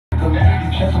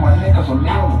chest on my neck, cause I'm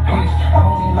nail a piece. I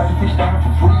don't even like to freestyle for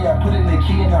free. I put in the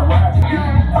key and I ride the beat.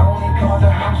 I don't even come out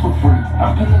the house for free. I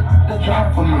pay the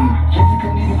drive for me. Jay-Z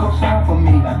couldn't even go sign for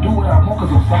me. I do what I want cause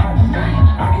I'm signing me.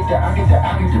 I get the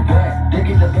back. They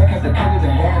get the back, have to cut it in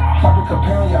half. Stop the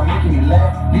comparing, y'all making me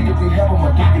laugh. Need to be help,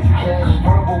 I'm addicted to cash.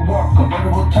 Convertible walk,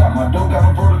 convertible top. My dope got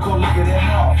a vertical, look at that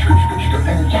how.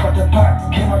 And the top of the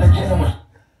pot, came out the gentleman.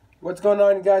 What's going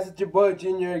on, guys? It's your boy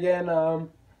Junior again.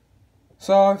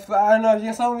 So if, I don't know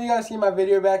if some of you guys seen my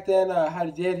video back then.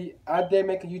 I did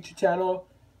make a YouTube channel.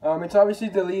 It's obviously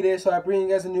deleted, so I bring you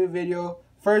guys a new video.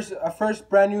 First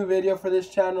brand new video for this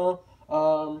channel.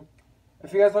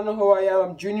 If you guys don't know who I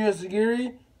am, I'm Junior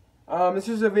Zagiri. This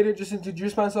is a video just to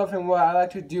introduce myself and what I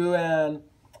like to do and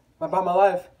about my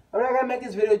life. I'm not gonna make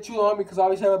this video too long because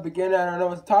obviously I'm a beginner and I don't know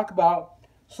what to talk about.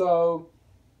 So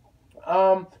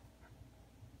I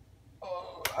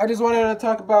just wanted to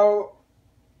talk about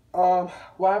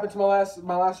what happened to my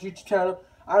last YouTube channel.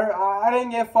 I didn't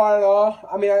get far at all.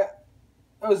 I mean, it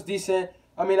was decent.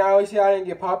 I mean, I always say I didn't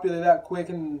get popular that quick,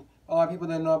 and a lot of people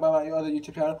didn't know about my other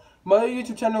YouTube channel. My other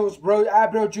YouTube channel was Bro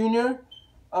Junior.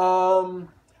 I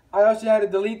actually had to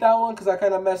delete that one because I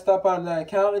kind of messed up on the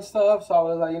account and stuff. So I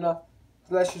was like, you know,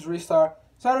 let's just restart.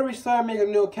 So I had to restart, make a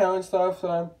new account and stuff.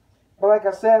 So, but like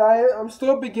I said, I'm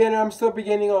still a beginner. I'm still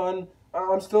beginner, and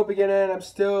I'm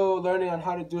still learning on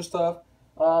how to do stuff.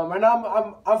 Right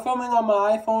now I'm filming on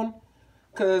my iPhone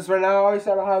because right now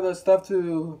obviously I don't have the stuff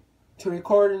to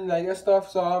record and like that stuff.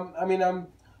 So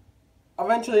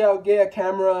eventually I'll get a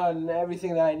camera and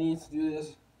everything that I need to do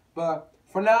this. But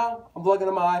for now I'm vlogging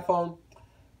on my iPhone.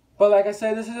 But like I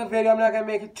said, this is a video. I'm not gonna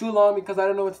make it too long because I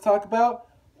don't know what to talk about.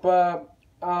 But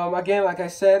again, like I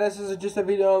said, this is just a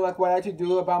video on like what I like to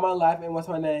do about my life and what's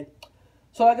my name.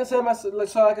 So like I said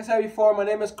before, my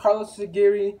name is Carlos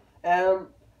Zagiri, and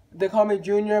they call me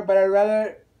Junior, but I'd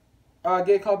rather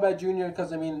get called by Junior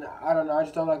because I mean, I don't know, I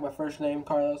just don't like my first name,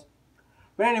 Carlos.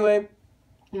 But anyway,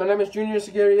 my name is Junior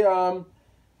Zagiri.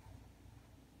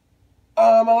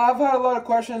 I've had a lot of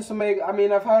questions to make. I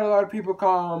mean, I've had a lot of people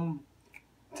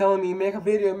telling me, make a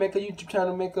video, make a YouTube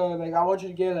channel, I want you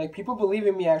to get, like, people believe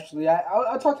in me, actually.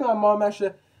 I talked to my mom, actually.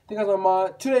 I think it was my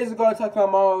mom. 2 days ago, I talked to my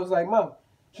mom. I was like, Mom.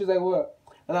 She's like, what?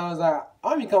 And I was like,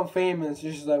 I'll become famous.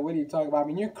 She's like, what are you talking about? I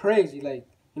mean, you're crazy, like,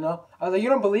 you know? I was like, you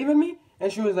don't believe in me? And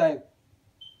she was like,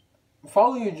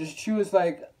 follow you. She was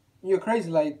like, you're crazy,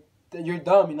 like, you're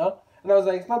dumb, you know? And I was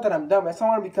like, it's not that I'm dumb. I just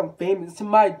want to become famous. It's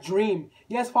my dream.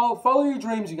 Yes, follow your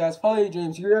dreams, you guys. Follow your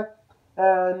dreams. You hear?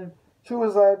 And she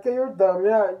was like, okay, you're dumb.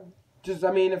 Yeah, just,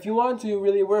 I mean, if you want to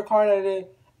really work hard at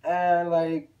it, and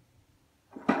like,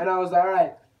 and I was like, all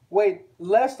right, wait,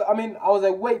 less than 3 years. I was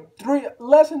like, wait,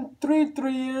 less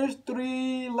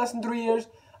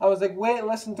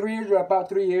than 3 years or about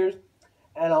 3 years,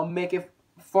 and I'll make it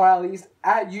for at least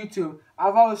at YouTube.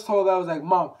 I've always told her, I was like,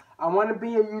 Mom, I want to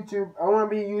be a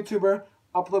YouTuber,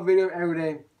 upload video every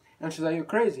day. And she's like, you're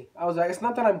crazy. I was like, it's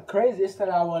not that I'm crazy, it's that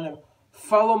I want to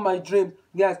follow my dreams.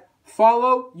 Guys,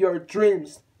 follow your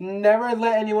dreams. Never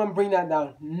let anyone bring that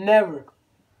down. Never.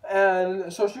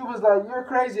 And so she was like, you're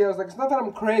crazy. I was like, it's not that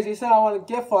I'm crazy. It's that I want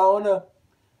to get far. I want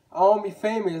to be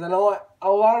famous. And I want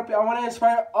to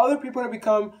inspire other people to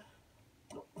become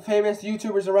famous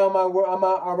YouTubers around where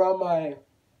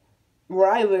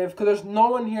I live. Because there's no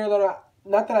one here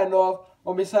not that I know of.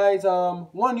 Well, besides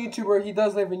one YouTuber, he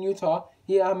does live in Utah.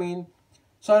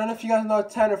 So I don't know if you guys know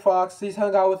Tanner Fox. He's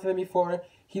hung out with him before.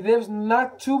 He lives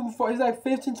not too far. He's like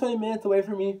 15-20 minutes away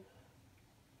from me.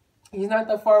 He's not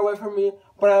that far away from me,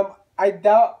 but I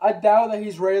doubt that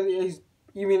he's barely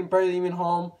even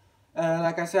home. And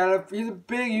like I said, he's a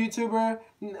big YouTuber,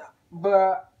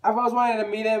 but I've always wanted to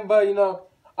meet him. But you know,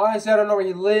 honestly, I don't know where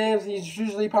he lives. He's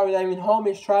usually probably not even home.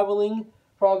 He's traveling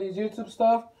for all these YouTube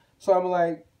stuff. So I'm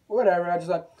like, whatever. I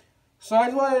just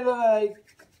wanted to like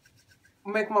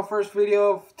make my first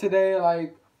video today,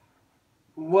 like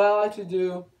what I like to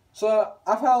do. So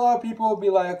I've had a lot of people be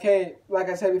like, okay, like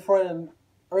I said before and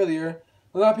earlier,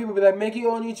 a lot of people be like, make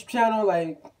your own YouTube channel,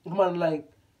 like, come on, like,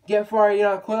 get far, you know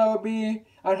how cool that would be?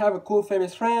 I'd have a cool,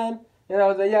 famous friend. And I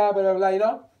was like, yeah, but I'm like, you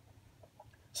know?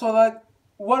 So, like,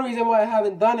 one reason why I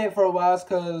haven't done it for a while is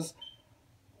because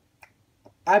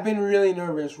I've been really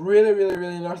nervous. Really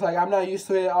nervous. Like, I'm not used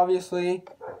to it, obviously.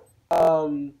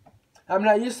 And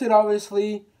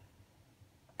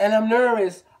I'm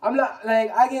nervous. I'm not,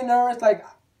 like, I get nervous, like,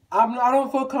 I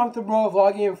don't feel comfortable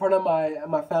vlogging in front of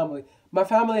my family. My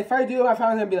family, if I do, my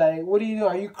family's gonna be like, what are you doing?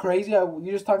 Are you crazy?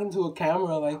 You're just talking to a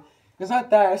camera. Like, it's not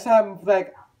that. It's not, I'm,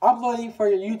 like, uploading for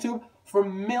YouTube for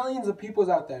millions of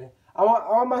people out there. I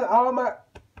want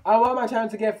my channel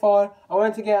to get far. I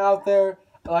want it to get out there.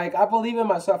 Like, I believe in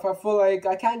myself. I feel like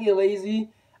I can't get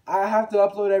lazy. I have to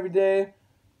upload every day.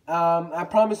 I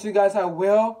promise you guys I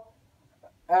will.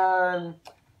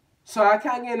 So I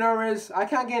can't get nervous. I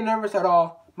can't get nervous at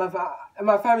all.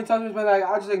 My family tells me, but like,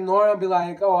 I'll just ignore it and be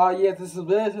like, oh yeah, this is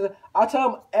this. I'll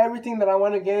tell them everything that I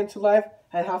want to get into life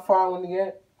and how far I want to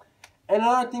get. And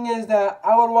another thing is that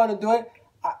I would want to do it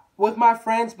with my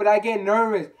friends, but I get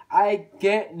nervous. I'm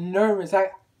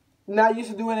not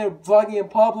used to doing it, vlogging in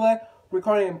public,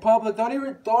 recording in public. The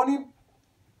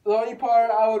only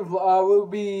part I would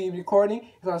be recording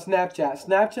is on Snapchat.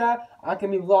 Snapchat, I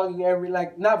can be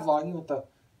vlogging not vlogging with the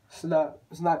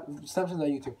Snapchat's not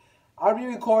YouTube. I'll be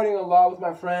recording a lot with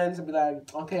my friends and be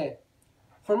like, okay,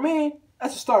 for me,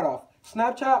 that's a start off.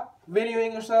 Snapchat,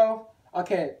 videoing yourself,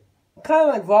 okay, kind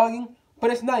of like vlogging, but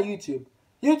it's not YouTube.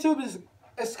 YouTube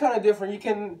it's kind of different. You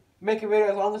can make a video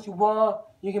as long as you want.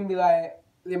 You can be like,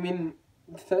 I mean,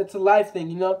 it's a live thing,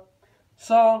 you know?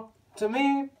 So, to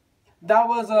me, that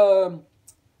was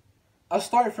a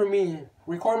start for me.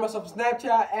 Recording myself on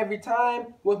Snapchat every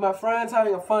time with my friends,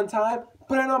 having a fun time,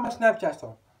 putting on my Snapchat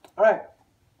stuff. Alright.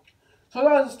 So that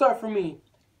was a start for me.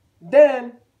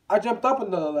 Then, I jumped up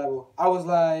another level. I was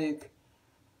like,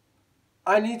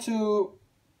 I need to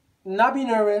not be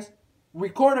nervous,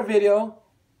 record a video,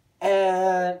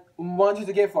 and want you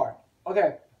to get far.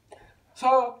 Okay.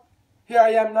 So, here I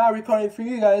am now recording for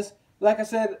you guys. Like I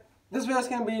said, this video is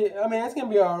going to be, it's going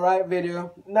to be an alright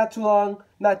video. Not too long,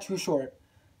 not too short.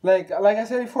 Like I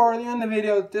said before earlier in the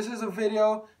video, this is a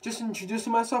video just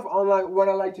introducing myself on like what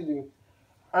I like to do.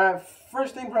 Alright,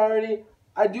 first thing priority,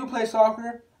 I do play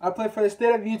soccer. I play for the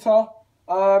state of Utah.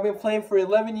 I've been playing for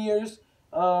 11 years.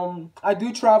 I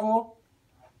do travel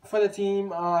for the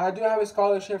team. I do have a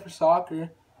scholarship for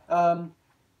soccer.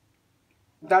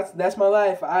 That's my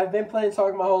life. I've been playing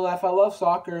soccer my whole life. I love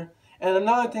soccer. And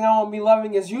another thing I won't be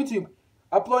loving is YouTube.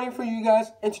 Uploading for you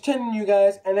guys, entertaining you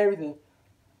guys, and everything.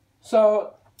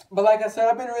 So, but like I said,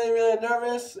 I've been really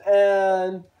nervous,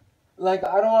 and like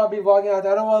I don't want to be vlogging out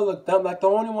there. I don't want to look dumb, like the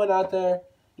only one out there,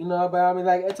 you know. But I mean,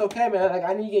 like, it's okay, man. Like,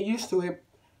 I need to get used to it.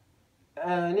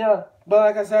 And yeah, but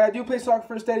like I said, I do play soccer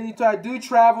for the state of Utah. I do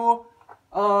travel.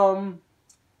 I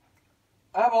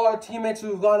have a lot of teammates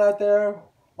who've gone out there.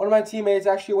 One of my teammates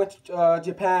actually went to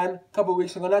Japan a couple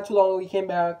weeks ago. Not too long ago, he came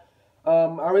back.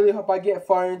 I really hope I get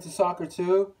far into soccer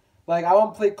too. Like, I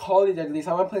want to play college at least.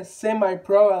 I want to play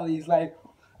semi-pro at least. Like,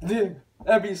 dude,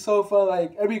 that'd be so fun.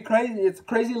 Like, it'd be crazy. It's a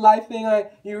crazy life thing.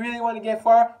 Like, you really want to get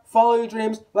far, follow your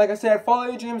dreams. Like I said, follow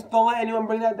your dreams. Don't let anyone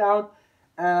bring that down.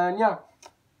 And yeah.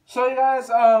 So you guys,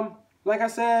 like I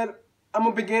said, I'm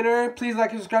a beginner. Please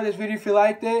like and subscribe to this video if you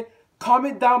liked it.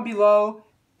 Comment down below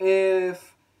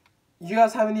if you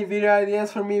guys have any video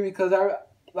ideas for me, because I'm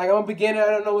a beginner.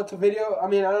 I don't know what to I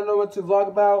don't know what to vlog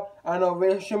about. I don't know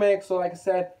what to make. So like I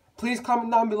said, please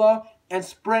comment down below and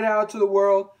spread it out to the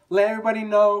world. Let everybody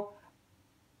know.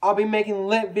 I'll be making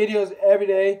lit videos every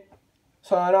day.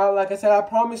 So like I said, I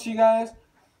promise you guys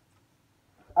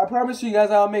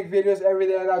I'll make videos every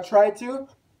day, and I'll try to.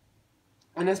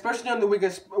 And especially on the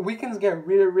weekends get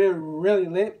really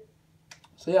lit.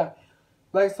 So yeah.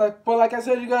 But like I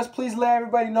said, you guys, please let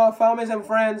everybody know, families and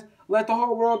friends. Let the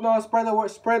whole world know. Spread the word.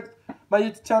 Spread my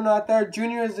YouTube channel out there.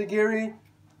 Junior Zagiri.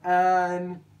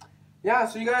 And yeah,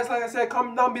 so you guys, like I said,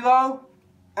 comment down below.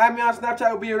 Add me on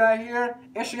Snapchat, will be right here.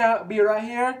 Instagram will be right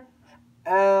here.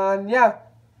 And yeah,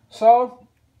 so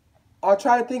I'll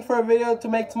try to think for a video to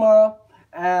make tomorrow.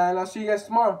 And I'll see you guys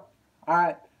tomorrow.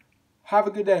 Alright, have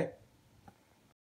a good day.